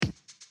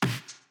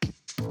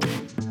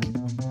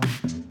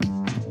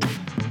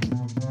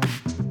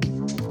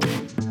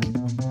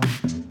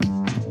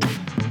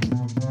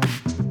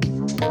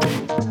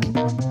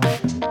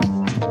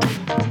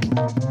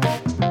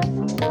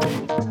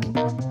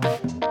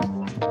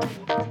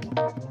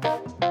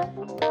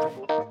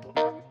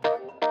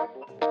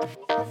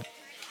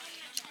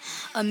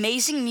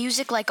Amazing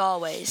music like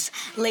always.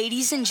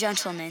 Ladies and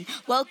gentlemen,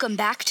 welcome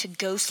back to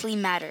Ghostly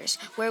Matters,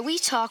 where we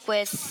talk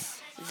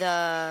with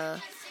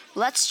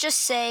let's just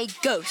say,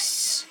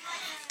 ghosts.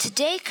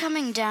 Today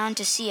coming down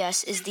to see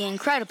us is the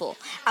incredible,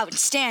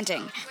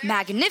 outstanding,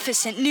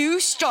 magnificent new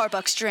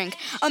Starbucks drink,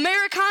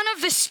 Americana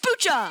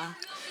Vespuccia.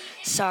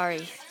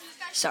 Sorry,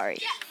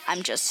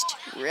 I'm just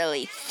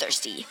really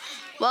thirsty.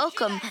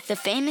 Welcome the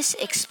famous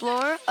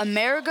explorer,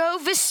 Amerigo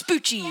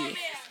Vespucci.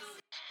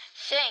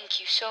 Thank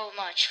you so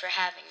much for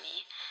having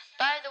me.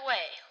 By the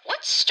way,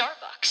 what's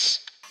Starbucks?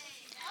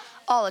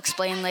 I'll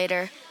explain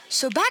later.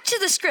 So back to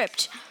the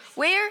script.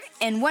 Where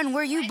and when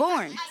were you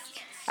born?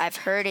 I've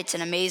heard it's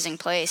an amazing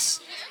place.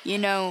 You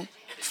know,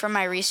 from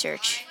my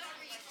research.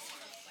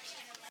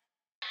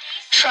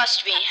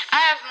 Trust me,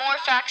 I have more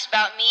facts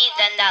about me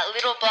than that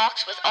little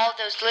box with all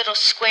those little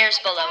squares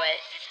below it.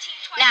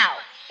 Now,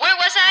 where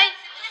was I?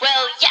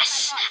 Well,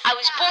 yes, I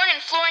was born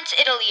in Florence,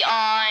 Italy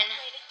on...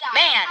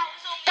 Man,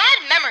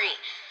 bad memory.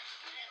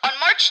 On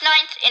March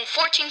 9th in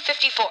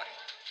 1454.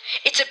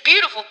 It's a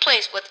beautiful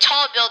place with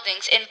tall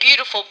buildings and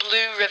beautiful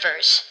blue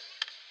rivers.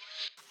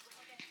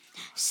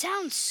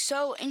 Sounds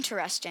so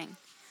interesting.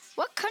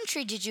 What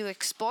country did you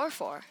explore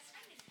for?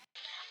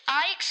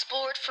 I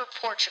explored for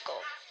Portugal.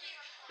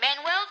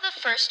 Manuel I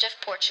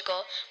of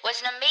Portugal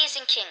was an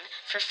amazing king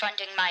for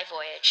funding my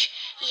voyage.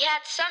 He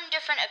had some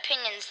different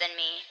opinions than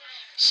me.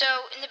 So,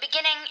 in the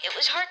beginning, it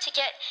was hard to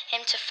get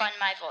him to fund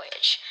my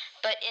voyage.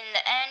 But in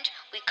the end,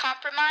 we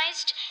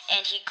compromised,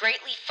 and he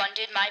greatly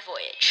funded my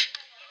voyage.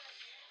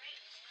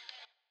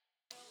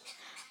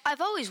 I've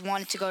always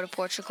wanted to go to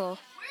Portugal.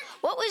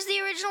 What was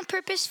the original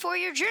purpose for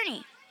your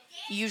journey?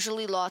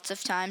 Usually lots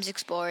of times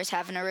explorers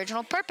have an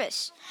original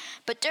purpose,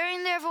 but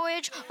during their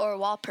voyage or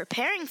while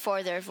preparing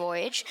for their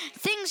voyage,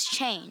 things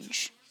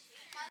change.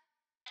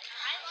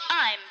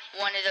 I'm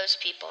one of those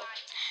people.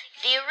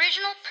 The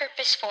original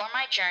purpose for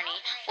my journey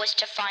was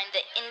to find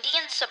the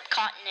Indian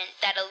subcontinent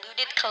that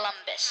eluded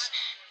Columbus,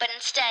 but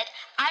instead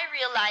I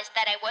realized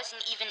that I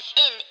wasn't even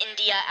in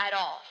India at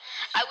all.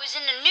 I was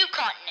in a new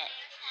continent,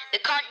 the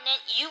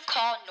continent you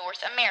call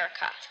North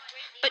America.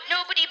 But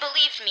nobody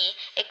believed me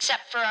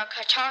except for a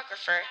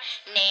cartographer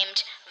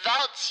named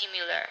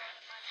Waldseemüller.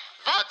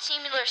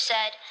 Waldseemüller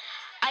said,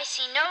 "I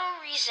see no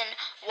reason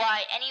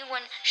why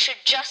anyone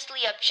should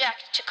justly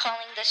object to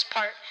calling this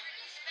part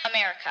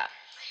America,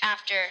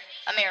 after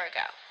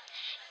Amerigo.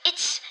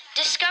 It's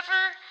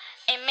discover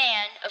a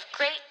man of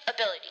great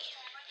ability."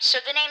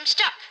 So the name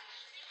stuck.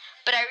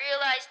 But I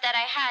realized that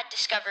I had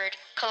discovered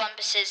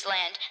Columbus's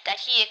land that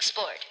he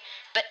explored.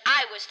 But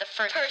I was the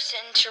first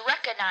person to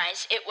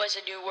recognize it was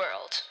a new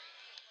world.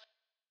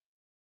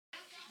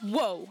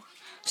 Whoa,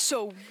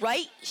 so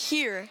right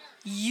here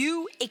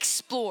you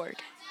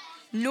explored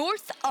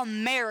North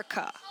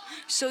America.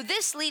 So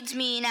this leads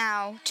me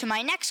now to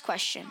my next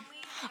question.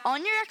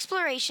 On your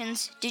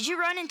explorations, did you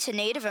run into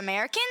Native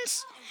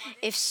Americans?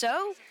 If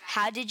so,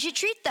 how did you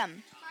treat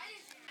them?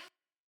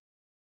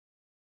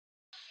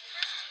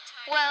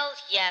 Well,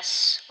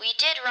 yes, we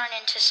did run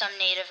into some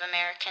Native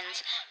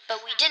Americans,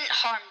 but we didn't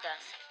harm them.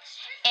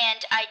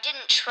 And I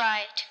didn't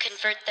try to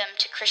convert them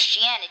to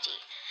Christianity.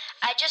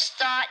 I just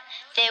thought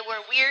they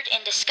were weird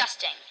and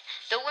disgusting.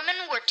 The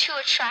women were too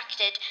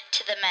attracted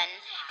to the men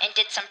and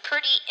did some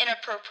pretty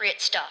inappropriate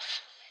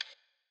stuff.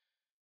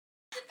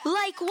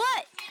 Like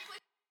what?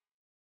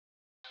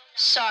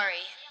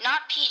 Sorry,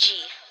 not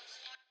PG.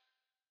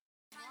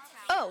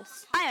 Oh,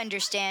 I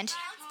understand.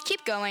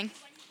 Keep going.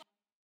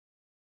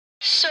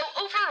 So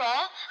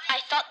overall,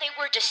 I thought they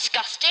were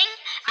disgusting,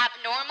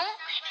 abnormal,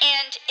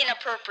 and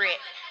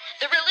inappropriate.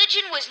 The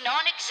religion was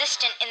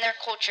non-existent in their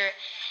culture,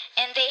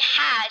 and they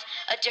had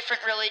a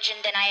different religion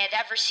than I had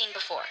ever seen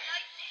before.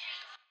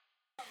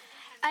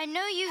 I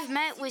know you've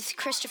met with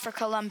Christopher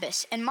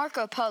Columbus and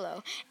Marco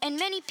Polo, and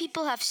many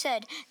people have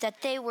said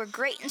that they were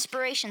great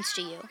inspirations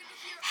to you.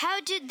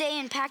 How did they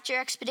impact your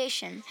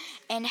expedition,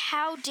 and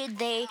how did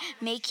they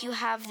make you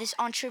have this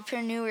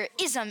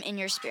entrepreneurism in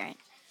your spirit?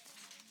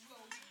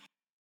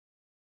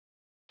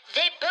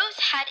 They both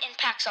had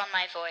impacts on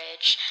my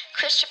voyage.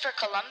 Christopher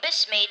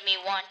Columbus made me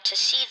want to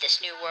see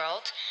this new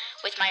world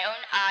with my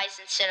own eyes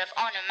instead of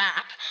on a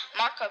map.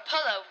 Marco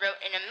Polo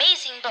wrote an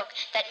amazing book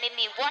that made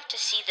me want to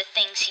see the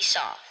things he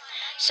saw.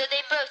 So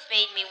they both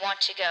made me want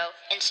to go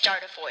and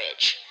start a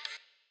voyage.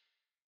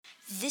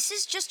 This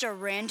is just a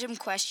random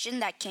question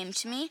that came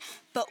to me,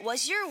 but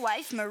was your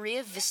wife,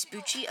 Maria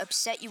Vespucci,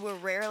 upset you were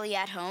rarely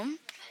at home?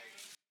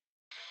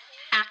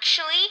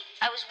 Actually,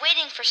 I was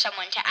waiting for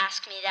someone to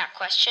ask me that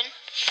question.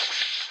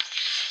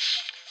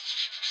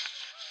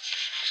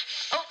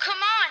 Oh, come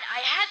on, I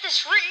had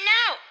this written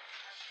out.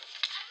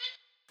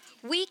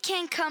 We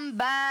can come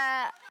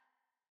back.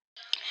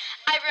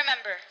 I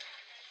remember.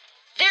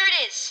 There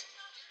it is.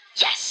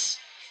 Yes.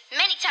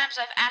 Many times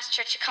I've asked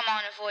her to come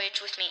on a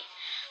voyage with me,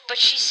 but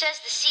she says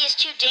the sea is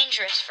too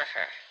dangerous for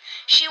her.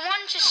 She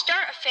wanted to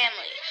start a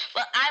family,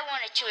 while I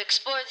wanted to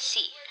explore the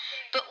sea.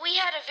 but we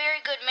had a very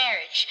good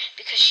marriage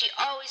because she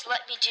always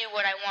let me do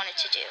what I wanted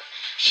to do.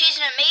 She's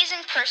an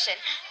amazing person.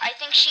 I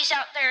think she's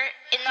out there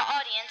in the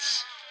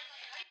audience.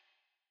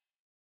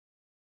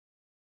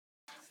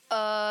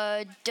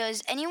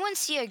 Does anyone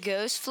see a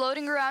ghost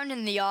floating around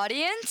in the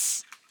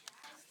audience?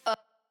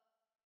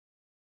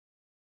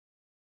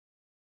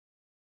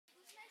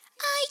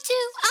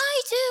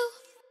 I do.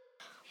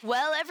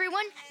 Well,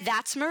 everyone,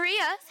 that's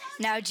Maria.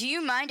 Now, do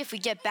you mind if we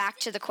get back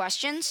to the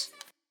questions?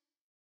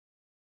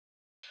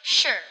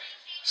 Sure.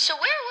 So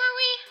where were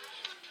we?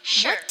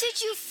 Sure. What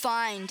did you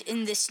find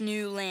in this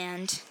new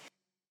land?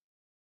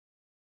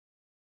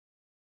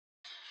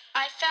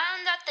 I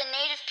found that the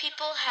native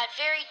people had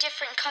very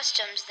different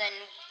customs than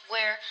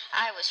where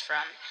I was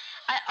from.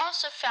 I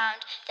also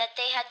found that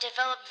they had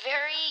developed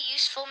very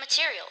useful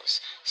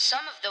materials.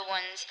 Some of the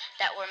ones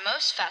that were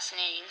most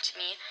fascinating to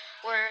me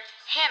were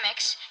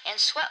hammocks and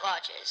sweat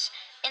lodges.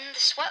 In the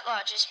sweat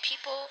lodges,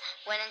 people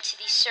went into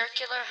these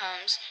circular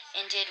homes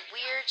and did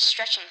weird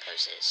stretching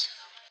poses.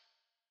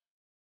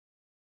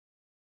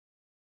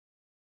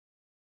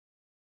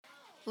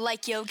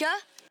 Like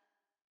yoga?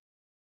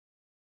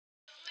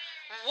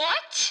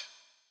 What?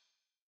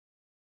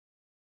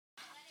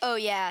 Oh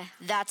yeah,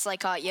 that's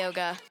like hot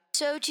yoga.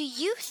 So do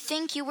you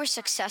think you were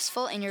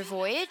successful in your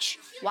voyage?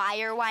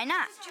 Why or why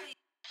not?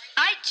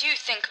 I do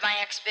think my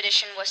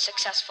expedition was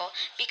successful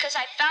because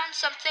I found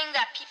something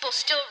that people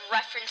still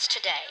reference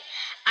today.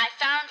 I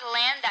found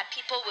land that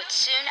people would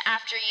soon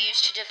after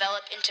use to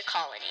develop into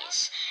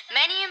colonies.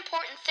 Many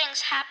important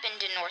things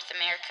happened in North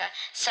America,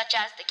 such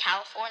as the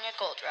California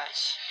Gold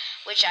Rush,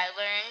 which I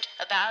learned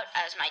about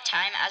as my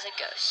time as a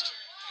ghost.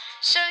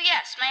 So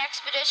yes, my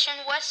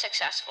expedition was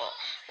successful.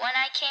 When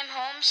I came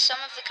home,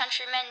 some of the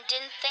countrymen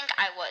didn't think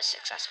I was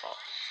successful,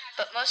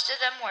 but most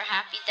of them were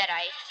happy that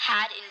I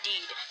had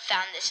indeed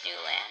found this new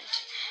land.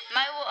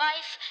 My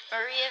wife,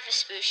 Maria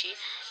Vespucci,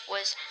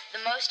 was the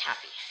most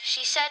happy.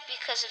 She said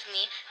because of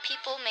me,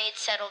 people made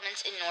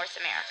settlements in North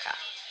America.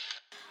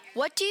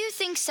 What do you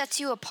think sets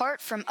you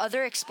apart from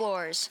other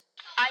explorers?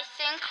 I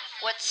think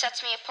what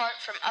sets me apart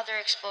from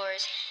other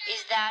explorers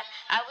is that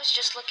I was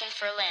just looking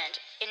for land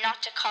and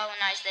not to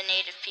colonize the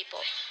native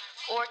people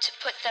or to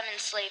put them in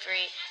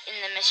slavery in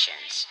the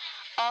missions.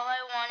 All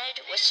I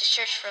wanted was to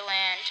search for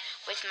land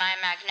with my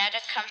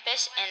magnetic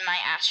compass and my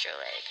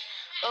astrolabe.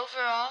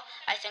 Overall,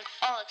 I think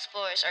all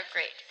explorers are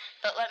great,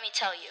 but let me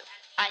tell you,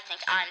 I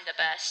think I'm the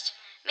best.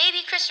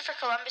 Maybe Christopher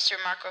Columbus or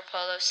Marco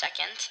Polo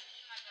second.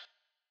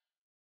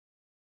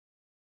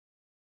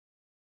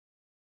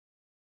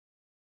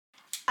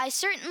 I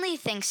certainly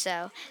think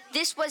so.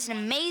 This was an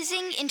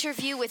amazing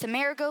interview with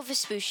Amerigo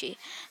Vespucci,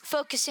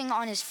 focusing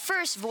on his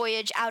first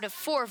voyage out of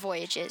 4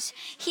 voyages.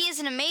 He is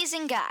an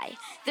amazing guy.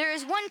 There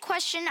is one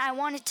question I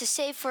wanted to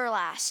save for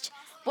last.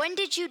 When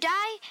did you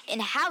die,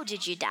 and how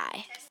did you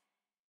die?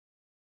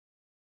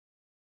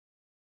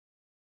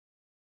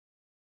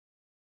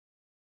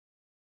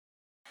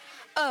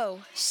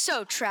 Oh,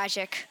 so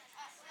tragic.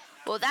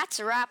 Well, that's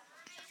a wrap.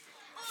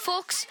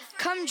 Folks,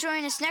 come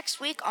join us next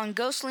week on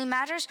Ghostly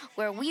Matters,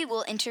 where we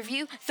will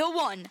interview the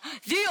one,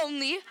 the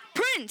only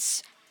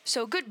Prince.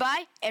 So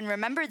goodbye, and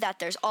remember that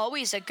there's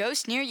always a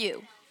ghost near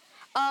you.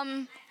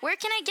 Where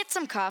can I get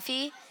some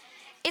coffee?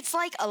 It's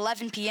like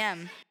 11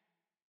 p.m.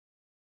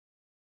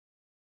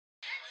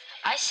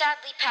 I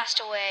sadly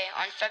passed away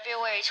on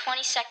February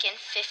 22nd,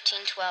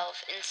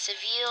 1512, in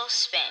Seville,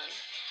 Spain.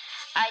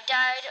 I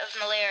died of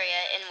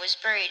malaria and was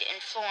buried in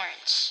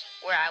Florence,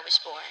 where I was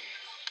born.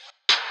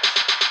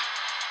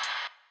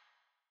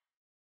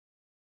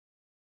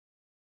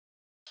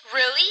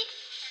 Really?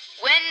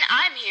 When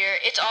I'm here,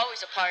 it's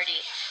always a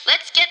party.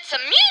 Let's get some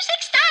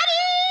music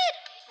started!